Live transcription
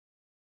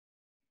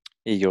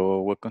Hey yo,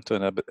 welcome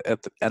to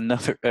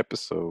another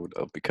episode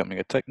of Becoming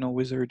a Techno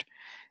Wizard.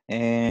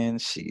 And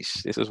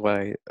sheesh, this is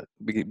why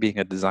being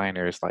a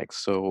designer is like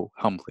so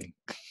humbling.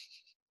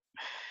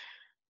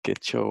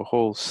 Get your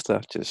whole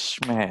stuff just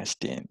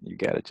smashed in. You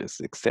gotta just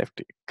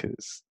accept it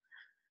because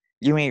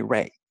you ain't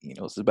right.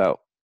 It's about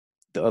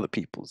the other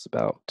people, it's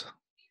about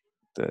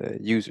the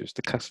users,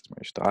 the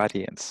customers, the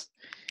audience,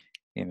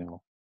 you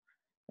know.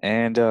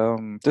 And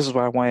this is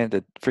why I wanted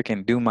to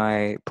freaking do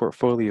my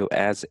portfolio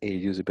as a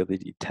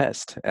usability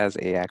test, as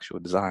a actual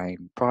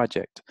design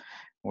project,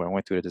 where I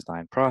went through the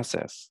design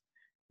process.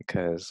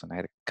 Because when I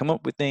had to come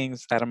up with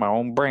things out of my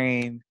own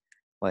brain,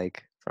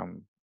 like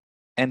from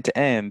end to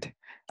end,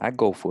 I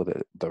go for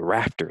the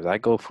rafters. I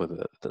go for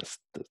the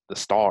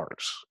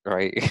stars,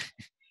 right?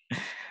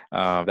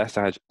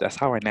 That's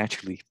how I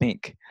naturally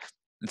think.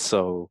 And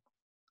so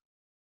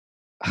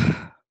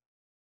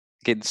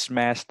getting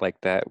smashed like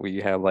that, where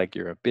you have like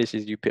your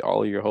ambitions, you put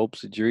all your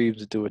hopes and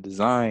dreams into a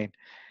design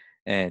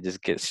and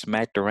just get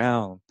smacked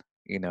around,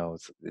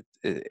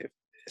 it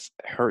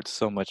hurts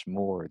so much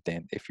more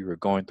than if you were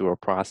going through a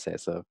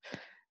process of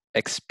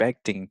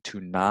expecting to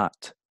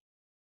not,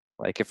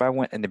 like if I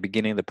went in the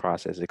beginning of the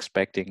process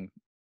expecting,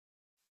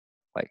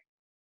 like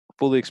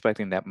fully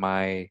expecting that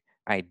my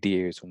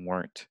ideas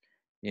weren't,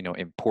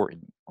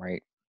 important,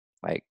 right?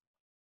 Like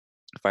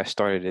if I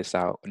started this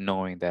out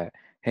knowing that,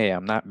 hey,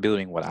 I'm not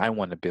building what I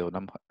want to build,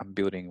 I'm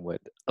building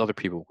what other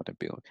people want to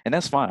build. And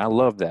that's fine. I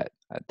love that.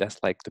 That's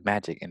like the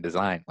magic in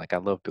design. Like I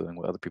love building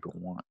what other people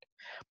want.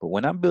 But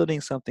when I'm building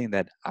something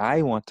that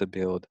I want to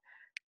build,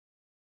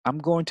 I'm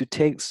going to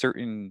take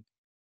certain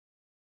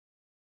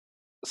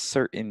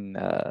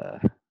I'm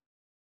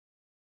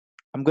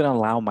going to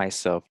allow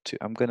myself to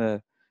I'm going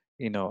to,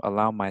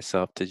 allow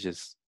myself to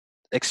just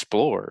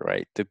explore,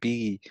 right? To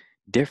be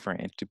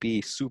different and to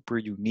be super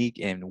unique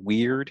and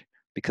weird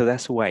because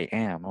that's who I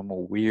am. I'm a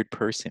weird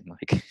person.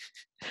 Like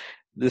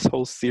this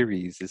whole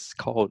series is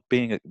called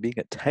being a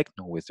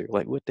techno wizard.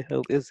 Like what the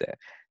hell is that?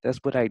 That's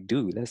what I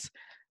do. That's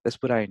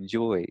what I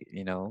enjoy.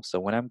 So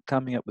when I'm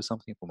coming up with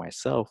something for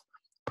myself,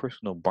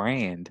 personal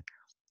brand,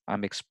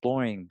 I'm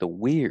exploring the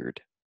weird,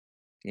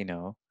 you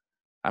know.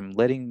 I'm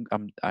letting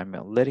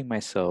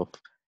myself,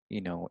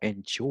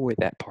 enjoy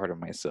that part of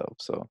myself.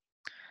 So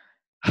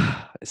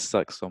it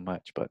sucks so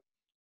much, but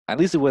at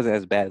least it wasn't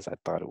as bad as I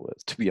thought it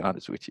was, to be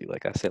honest with you.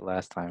 Like I said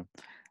last time,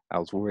 I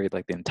was worried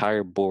like the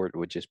entire board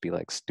would just be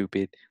like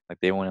stupid, like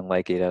they wouldn't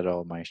like it at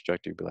all. My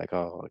instructor would be like,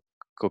 "Oh,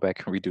 go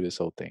back and redo this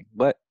whole thing."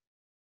 But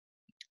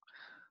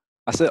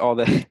I said all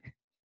that,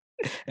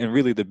 and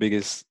really the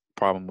biggest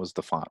problem was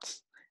the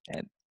fonts.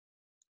 And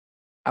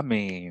I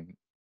mean,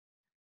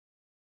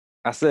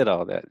 I said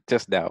all that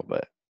just now,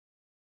 but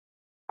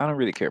I don't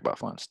really care about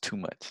fonts too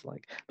much.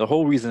 Like the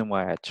whole reason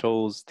why I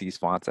chose these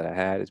fonts that I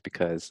had is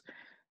because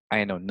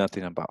I know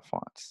nothing about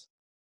fonts.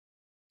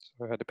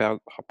 So I had to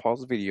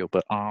pause the video,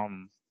 but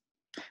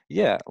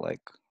yeah, like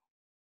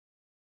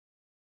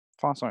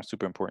fonts aren't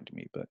super important to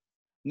me, but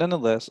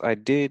nonetheless, I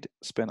did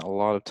spend a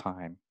lot of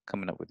time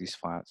coming up with these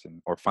fonts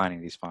or finding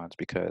these fonts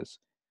because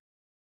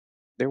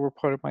they were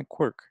part of my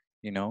quirk,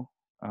 you know,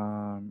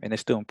 and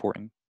it's still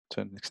important to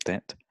an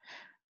extent.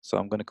 So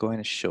I'm gonna go ahead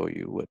and show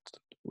you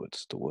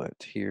what's the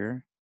what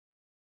here.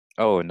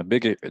 Oh, and the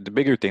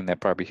bigger thing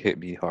that probably hit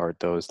me hard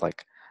though is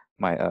like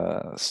my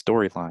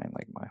storyline,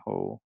 like my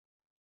whole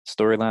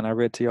storyline I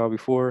read to y'all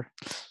before.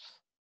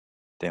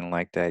 Didn't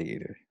like that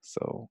either.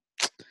 So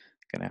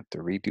gonna have to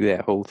redo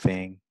that whole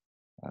thing.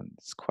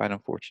 It's quite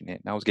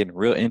unfortunate. And I was getting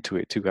real into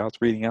it too. I was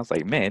reading. I was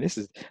like, man,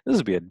 this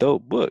would be a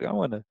dope book. I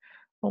wanna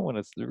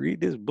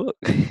read this book.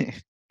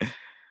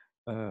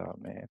 Oh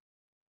man.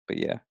 But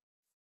yeah.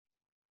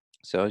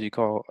 So as you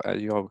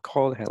all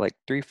recall, it had like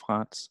three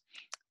fonts.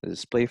 The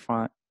display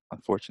font,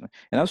 unfortunately.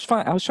 And I was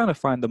trying to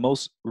find the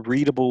most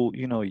readable,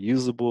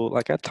 usable.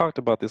 Like I talked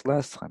about this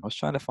last time. I was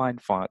trying to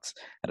find fonts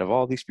out of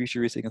all these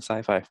futuristic and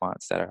sci-fi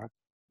fonts that are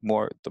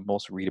the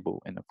most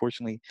readable. And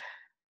unfortunately,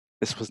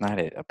 this was not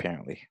it,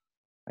 apparently.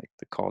 Like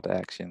the call to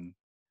action,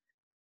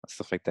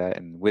 stuff like that.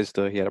 And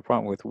Wisda, he had a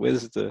problem with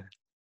Wisda.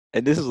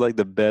 And this is like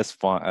the best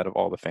font out of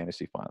all the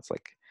fantasy fonts.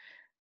 Like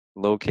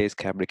lowercase,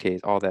 capital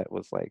case, all that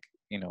was like,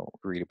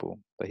 readable.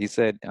 But he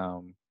said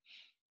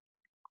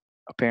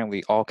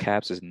apparently all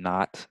caps is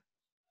not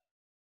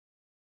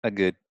a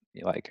good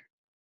like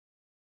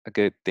a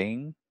good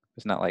thing.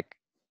 It's not like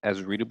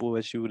as readable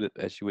as you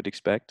would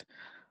expect.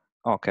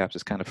 All caps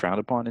is kind of frowned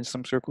upon in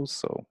some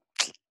circles.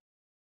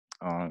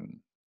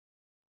 Um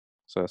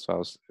so that's why I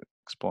was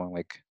exploring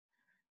like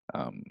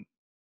um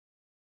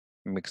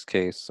mixed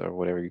case or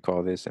whatever you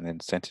call this, and then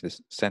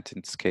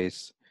sentence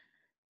case.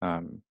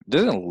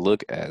 Doesn't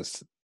look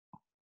as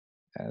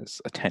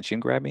attention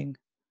grabbing.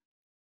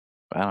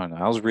 But I don't know.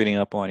 I was reading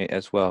up on it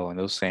as well, and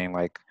it was saying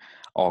like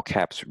all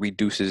caps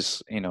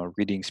reduces,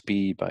 reading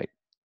speed by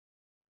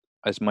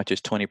as much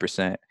as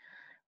 20%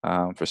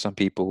 for some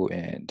people,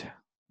 and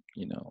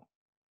you know,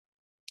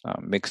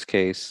 mixed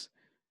case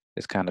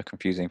is kind of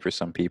confusing for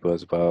some people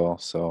as well.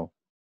 So,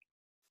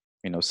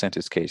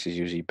 sentence case is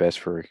usually best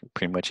for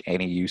pretty much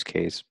any use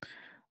case.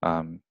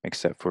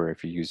 except for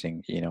if you're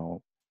using,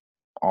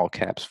 all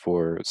caps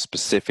for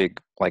specific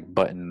like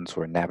buttons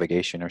or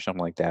navigation or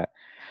something like that.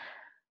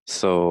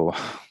 So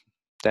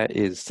that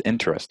is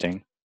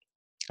interesting.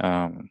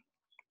 Um,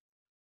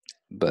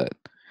 but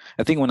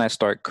I think when I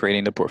start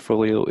creating the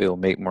portfolio, it'll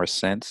make more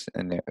sense,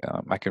 and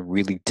I can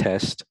really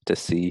test to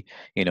see,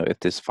 if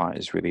this font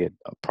is really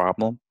a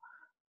problem.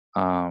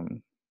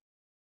 Um,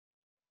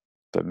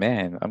 but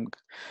man,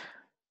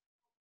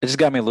 it just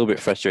got me a little bit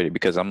frustrated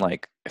because I'm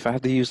like, if I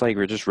have to use like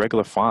just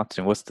regular fonts,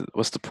 and what's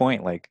the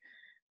point? Like,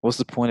 what's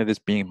the point of this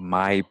being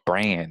my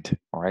brand,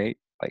 right?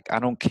 Like, I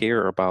don't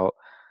care about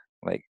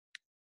like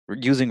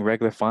using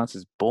regular fonts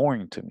is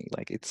boring to me.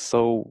 Like, it's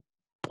so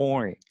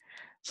boring.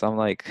 So I'm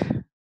like,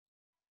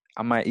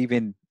 I might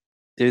even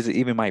is it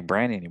even my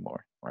brand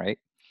anymore, right?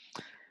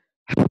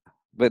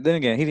 But then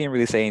again, he didn't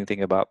really say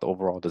anything about the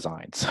overall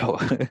design, so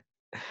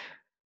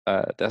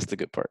that's the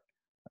good part.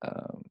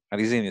 At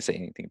least he didn't say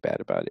anything bad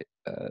about it.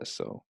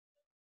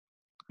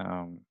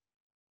 Um,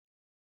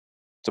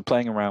 so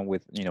playing around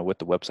with what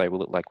the website will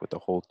look like with the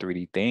whole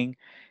 3D thing,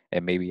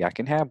 and maybe I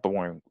can have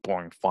boring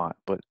font,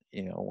 but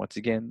once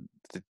again,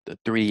 the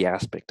 3D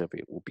aspect of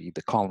it will be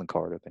the calling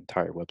card of the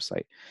entire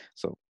website.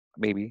 So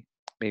maybe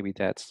maybe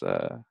that's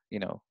a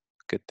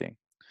good thing.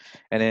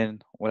 And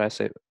then what I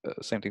said,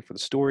 same thing for the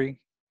story.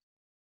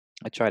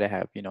 I try to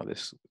have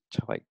this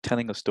like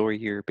telling a story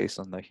here based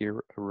on the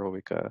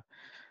heroic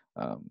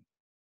um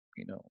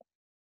you know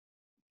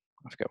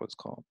I forgot what it's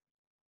called,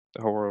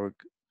 the heroic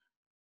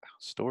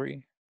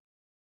story.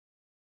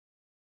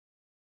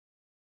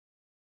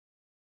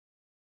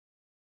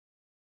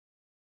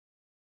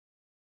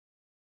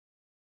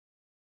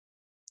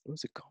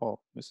 What's it called?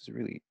 This is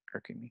really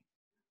irking me.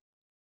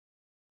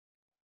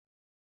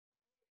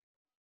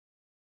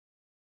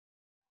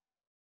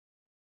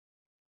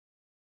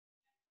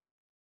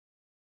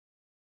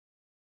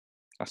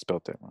 I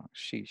spelled that wrong.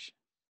 Sheesh.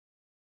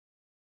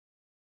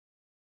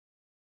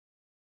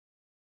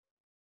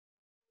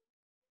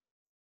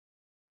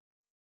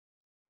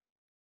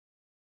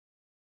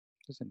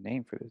 There's a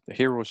name for this. The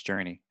hero's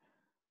journey.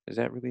 Is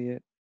that really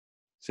it?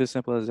 It's as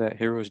simple as that.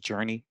 Hero's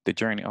journey. The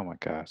journey. Oh my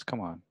gosh. Come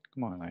on,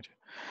 Elijah.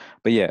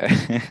 But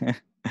yeah.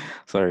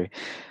 Sorry.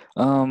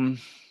 Um.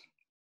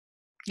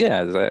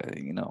 Yeah.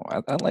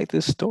 I like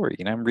this story.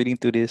 I'm reading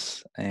through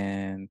this,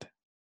 and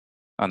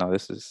oh no,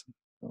 this is.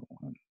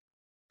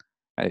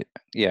 I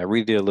yeah, I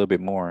read it a little bit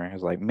more. I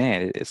was like,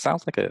 man, it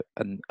sounds like a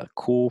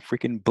cool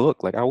freaking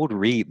book. Like I would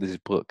read this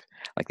book.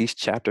 Like these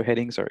chapter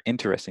headings are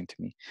interesting to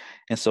me.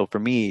 And so for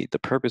me, the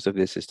purpose of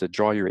this is to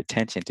draw your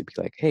attention to be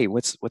like, hey,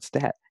 what's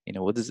that?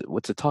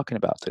 What's it talking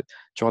about? To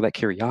draw that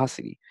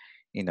curiosity.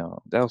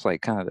 That was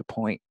like kind of the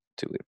point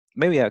to it.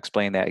 Maybe I'll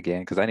explain that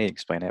again because I need to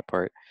explain that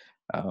part.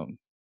 Um,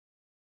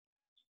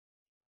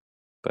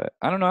 but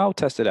I don't know. I'll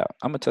test it out.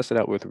 I'm gonna test it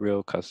out with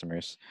real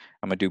customers.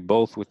 I'm gonna do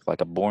both with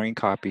like a boring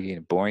copy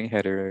and boring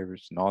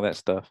headers and all that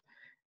stuff,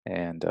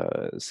 and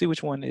see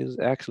which one is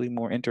actually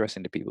more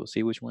interesting to people.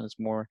 See which one is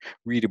more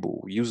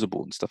readable,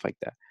 usable, and stuff like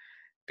that.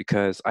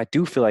 Because I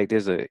do feel like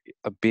there's a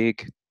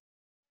big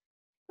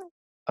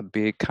a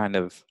big kind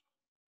of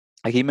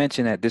like he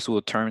mentioned that this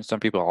will turn some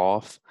people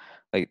off.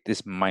 Like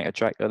this might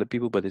attract other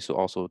people, but this will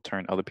also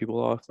turn other people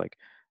off. Like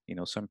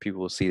some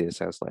people will see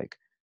this as like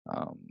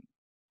um,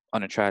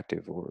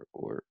 unattractive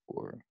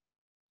or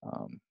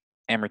um,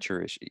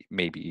 amateurish,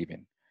 maybe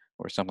even,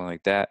 or something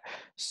like that.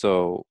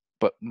 So,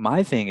 but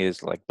my thing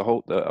is like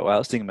what I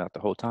was thinking about the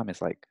whole time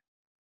is like,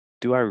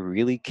 do I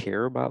really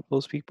care about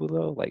those people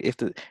though? Like,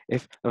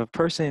 if a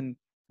person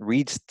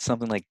reads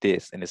something like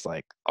this and it's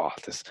like, oh,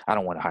 this I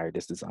don't want to hire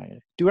this designer.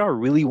 Do I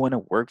really want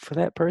to work for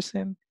that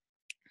person?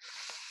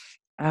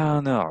 I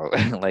don't know.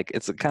 Like,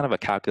 it's a kind of a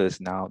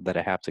calculus now that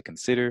I have to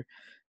consider.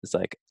 It's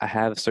like I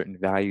have certain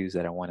values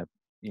that I want to,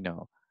 you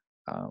know,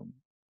 um,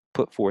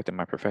 put forth in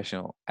my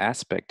professional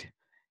aspect,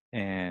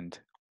 and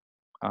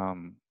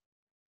um,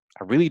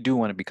 I really do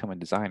want to become a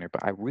designer,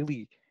 but I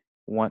really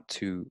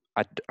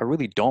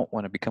don't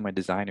want to become a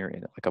designer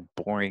in like a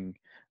boring,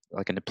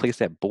 like in a place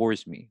that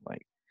bores me.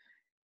 Like,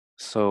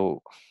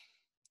 so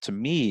to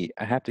me,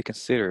 I have to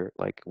consider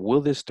like,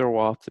 will this throw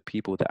off the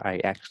people that I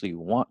actually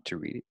want to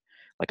read it?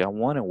 Like, I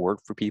want to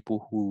work for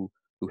people who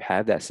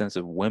have that sense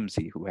of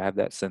whimsy, who have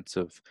that sense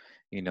of,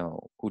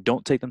 who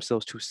don't take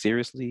themselves too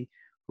seriously,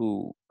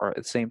 who are at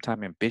the same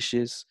time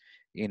ambitious,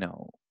 you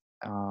know.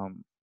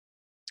 Um,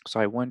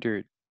 so I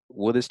wondered,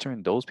 will this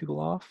turn those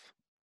people off?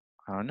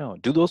 I don't know.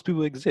 Do those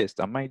people exist?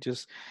 I might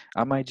just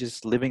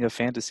living a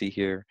fantasy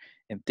here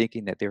and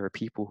thinking that there are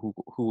people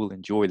who will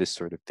enjoy this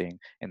sort of thing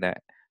and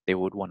that they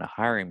would want to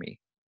hire me,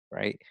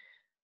 right?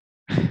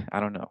 I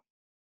don't know.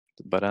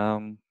 But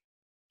I'm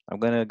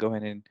gonna go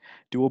ahead and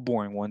do a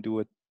boring one, do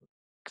a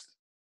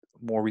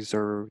more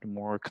reserved,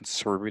 more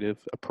conservative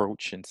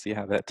approach and see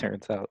how that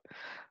turns out.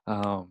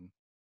 Um,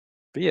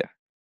 but yeah,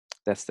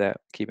 that's that.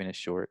 Keeping it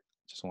short.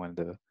 Just wanted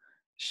to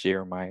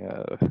share my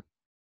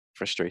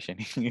frustration.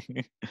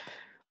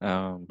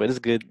 But it's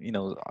good,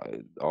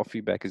 all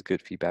feedback is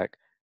good feedback.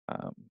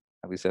 Um,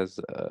 at least as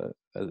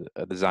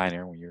a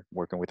designer when you're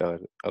working with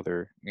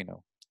other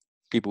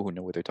people who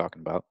know what they're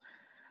talking about.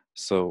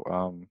 So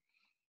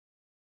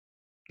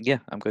yeah,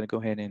 I'm gonna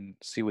go ahead and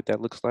see what that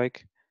looks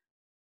like,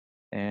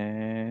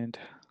 and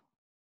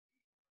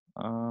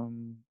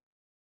um,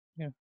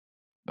 yeah.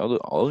 The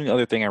only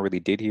other thing I really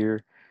did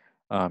here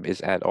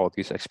is add all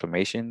these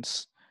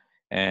exclamations,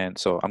 and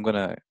so I'm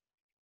gonna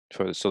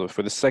for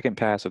the second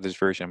pass of this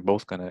version, I'm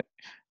both gonna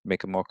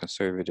make a more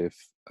conservative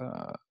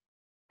uh,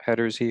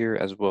 headers here,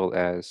 as well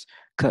as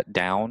cut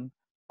down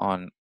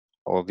on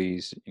all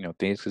these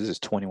things, because this is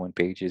 21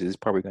 pages. It's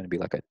probably going to be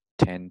like a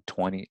 10,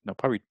 20, no,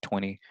 probably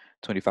 20,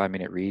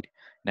 25-minute read,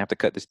 and I have to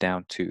cut this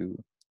down to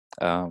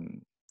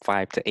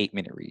 5 to 8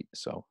 minute read.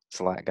 So it's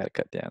a lot I got to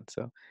cut down.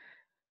 So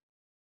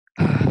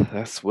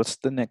that's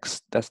the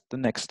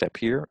next step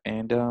here,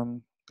 and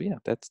but yeah,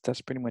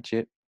 that's pretty much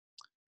it.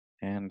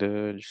 And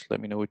just let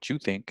me know what you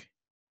think.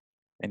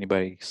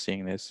 Anybody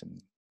seeing this,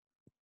 and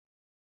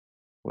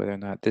whether or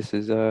not this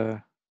is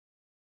you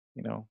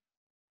know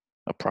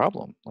a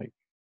problem. Like,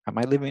 am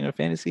I living in a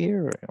fantasy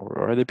here,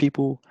 or are there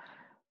people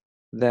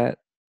that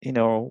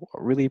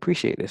really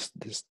appreciate this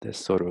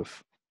sort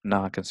of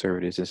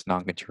non-conservative, this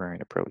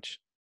non-contrarian approach,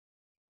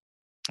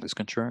 this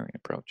contrarian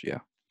approach? Yeah,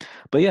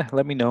 but yeah,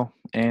 let me know,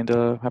 and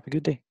have a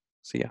good day.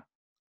 See ya.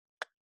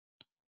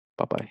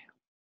 Bye bye.